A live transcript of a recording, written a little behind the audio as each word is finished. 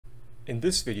In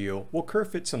this video, we'll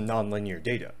curve fit some nonlinear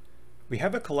data. We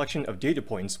have a collection of data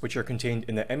points which are contained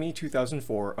in the ME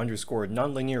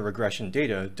 2004_nonlinear regression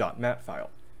data.mat file.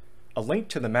 A link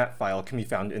to the mat file can be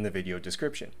found in the video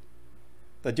description.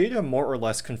 The data more or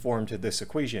less conform to this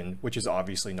equation, which is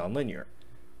obviously nonlinear.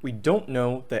 We don't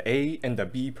know the a and the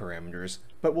b parameters,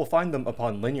 but we'll find them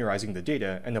upon linearizing the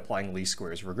data and applying least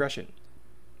squares regression.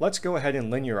 Let's go ahead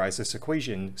and linearize this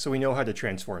equation so we know how to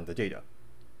transform the data.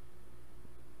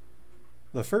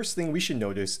 The first thing we should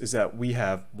notice is that we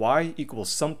have y equals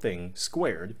something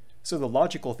squared, so the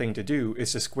logical thing to do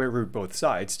is to square root both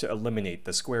sides to eliminate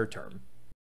the square term.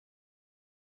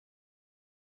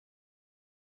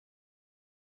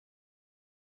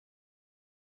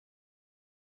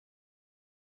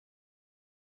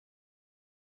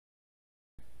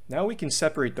 Now we can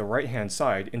separate the right-hand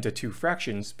side into two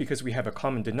fractions because we have a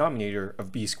common denominator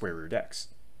of b square root x.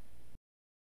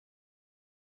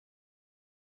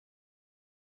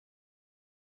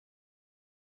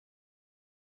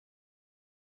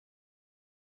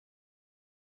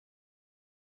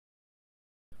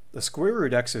 The square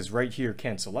root x's right here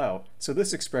cancel out, so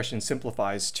this expression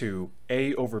simplifies to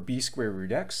a over b square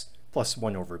root x plus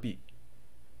 1 over b.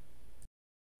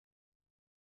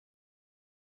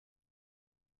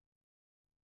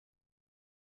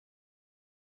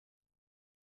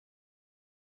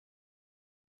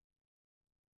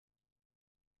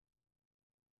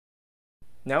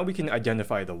 Now we can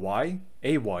identify the y,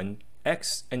 a1,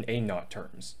 x, and a0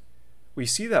 terms. We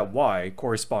see that y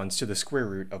corresponds to the square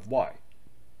root of y.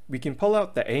 We can pull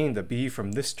out the a and the b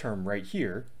from this term right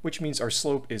here, which means our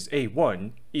slope is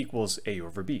a1 equals a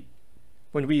over b.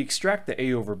 When we extract the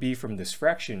a over b from this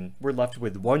fraction, we're left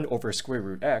with 1 over square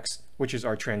root x, which is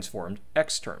our transformed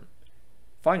x term.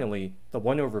 Finally, the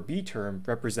 1 over b term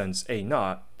represents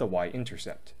a0, the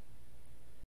y-intercept.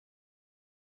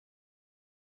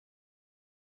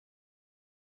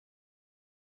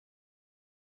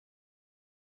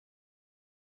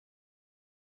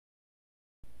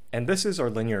 And this is our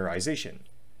linearization.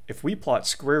 If we plot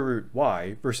square root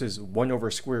y versus 1 over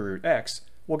square root x,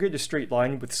 we'll get a straight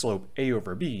line with slope a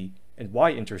over b and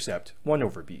y-intercept 1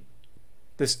 over b.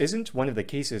 This isn't one of the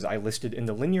cases I listed in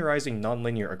the linearizing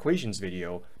nonlinear equations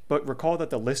video, but recall that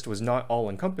the list was not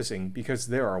all-encompassing because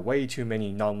there are way too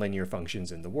many nonlinear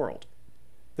functions in the world.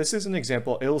 This is an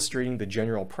example illustrating the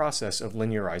general process of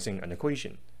linearizing an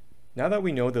equation. Now that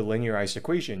we know the linearized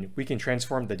equation, we can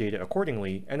transform the data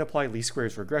accordingly and apply least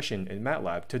squares regression in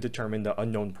MATLAB to determine the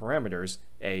unknown parameters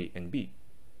a and b.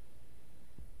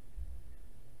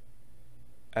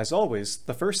 As always,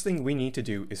 the first thing we need to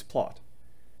do is plot.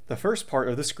 The first part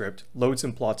of the script loads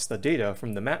and plots the data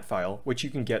from the mat file, which you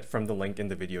can get from the link in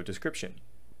the video description.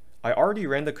 I already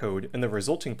ran the code and the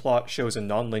resulting plot shows a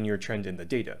nonlinear trend in the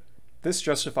data. This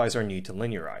justifies our need to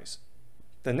linearize.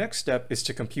 The next step is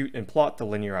to compute and plot the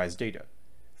linearized data.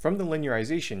 From the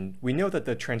linearization, we know that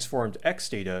the transformed x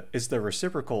data is the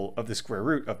reciprocal of the square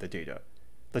root of the data.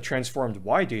 The transformed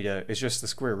y data is just the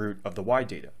square root of the y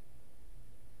data.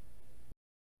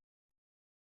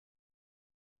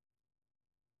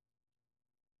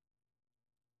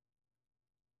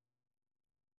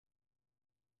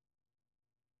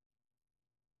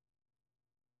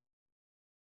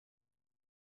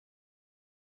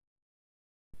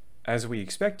 As we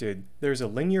expected, there's a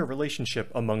linear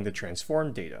relationship among the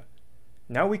transformed data.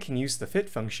 Now we can use the fit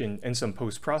function and some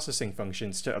post-processing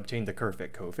functions to obtain the curve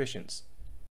fit coefficients.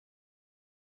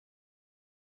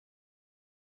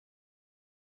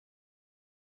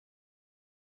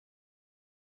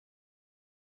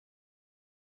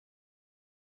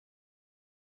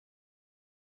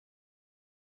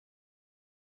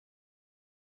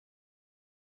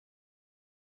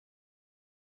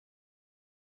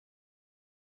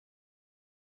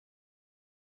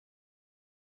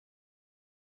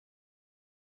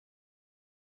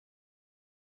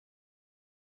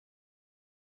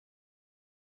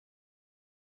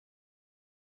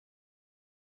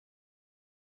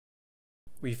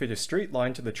 We fit a straight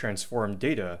line to the transformed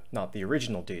data, not the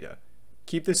original data.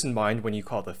 Keep this in mind when you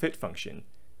call the fit function.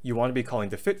 You want to be calling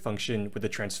the fit function with the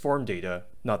transformed data,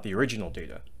 not the original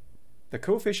data. The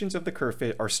coefficients of the curve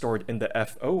fit are stored in the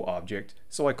fo object,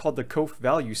 so I called the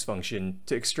coef_values function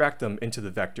to extract them into the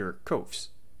vector coefs.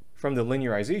 From the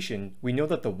linearization, we know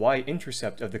that the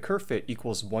y-intercept of the curve fit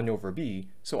equals 1 over b,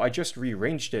 so I just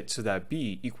rearranged it so that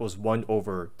b equals 1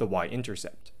 over the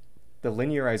y-intercept. The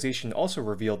linearization also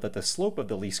revealed that the slope of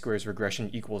the least squares regression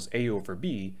equals a over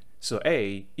b, so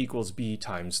a equals b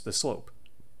times the slope.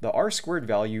 The r²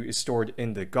 value is stored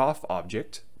in the gof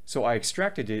object, so I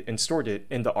extracted it and stored it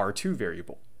in the r2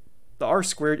 variable. The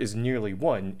r² is nearly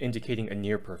 1, indicating a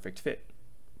near perfect fit.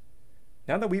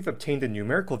 Now that we've obtained the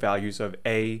numerical values of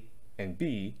A and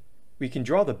B, we can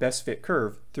draw the best fit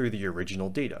curve through the original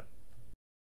data.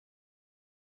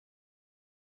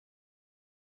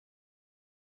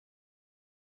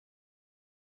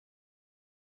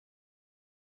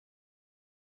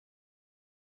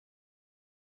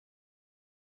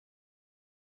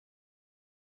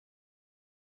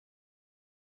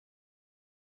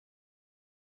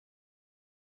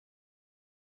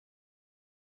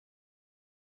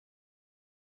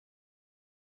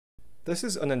 This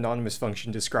is an anonymous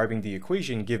function describing the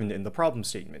equation given in the problem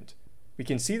statement. We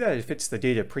can see that it fits the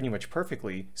data pretty much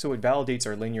perfectly, so it validates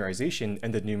our linearization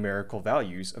and the numerical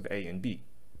values of A and B.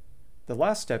 The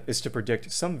last step is to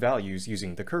predict some values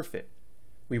using the curve fit.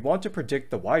 We want to predict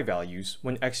the y values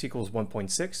when x equals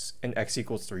 1.6 and x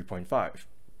equals 3.5.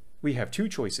 We have two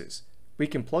choices. We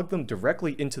can plug them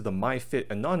directly into the myFit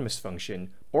anonymous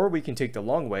function, or we can take the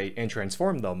long way and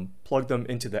transform them, plug them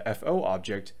into the FO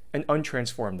object, and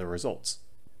untransform the results.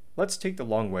 Let's take the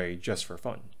long way just for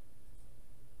fun.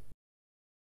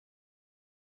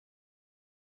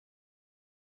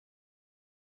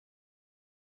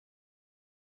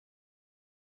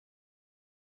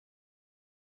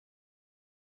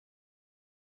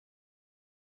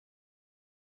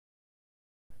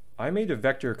 I made a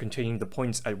vector containing the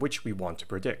points at which we want to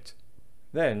predict.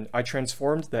 Then, I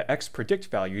transformed the xPredict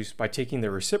values by taking the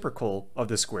reciprocal of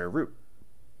the square root.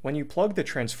 When you plug the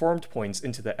transformed points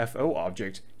into the FO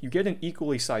object, you get an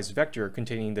equally sized vector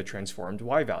containing the transformed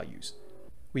y values.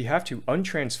 We have to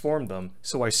untransform them,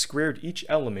 so I squared each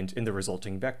element in the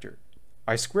resulting vector.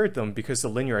 I squared them because the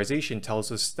linearization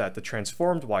tells us that the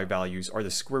transformed y values are the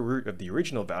square root of the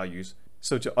original values,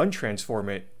 so to untransform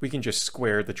it, we can just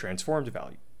square the transformed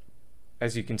value.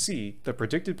 As you can see, the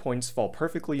predicted points fall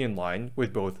perfectly in line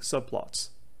with both subplots.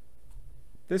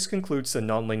 This concludes the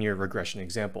nonlinear regression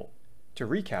example. To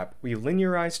recap, we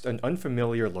linearized an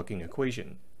unfamiliar-looking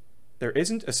equation. There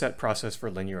isn't a set process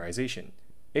for linearization.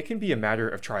 It can be a matter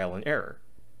of trial and error.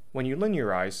 When you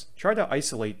linearize, try to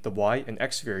isolate the y and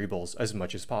x variables as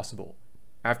much as possible.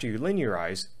 After you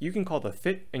linearize, you can call the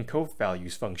fit and cof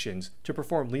values functions to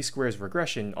perform least squares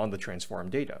regression on the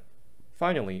transformed data.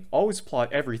 Finally, always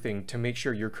plot everything to make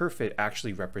sure your curve fit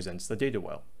actually represents the data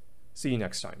well. See you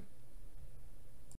next time.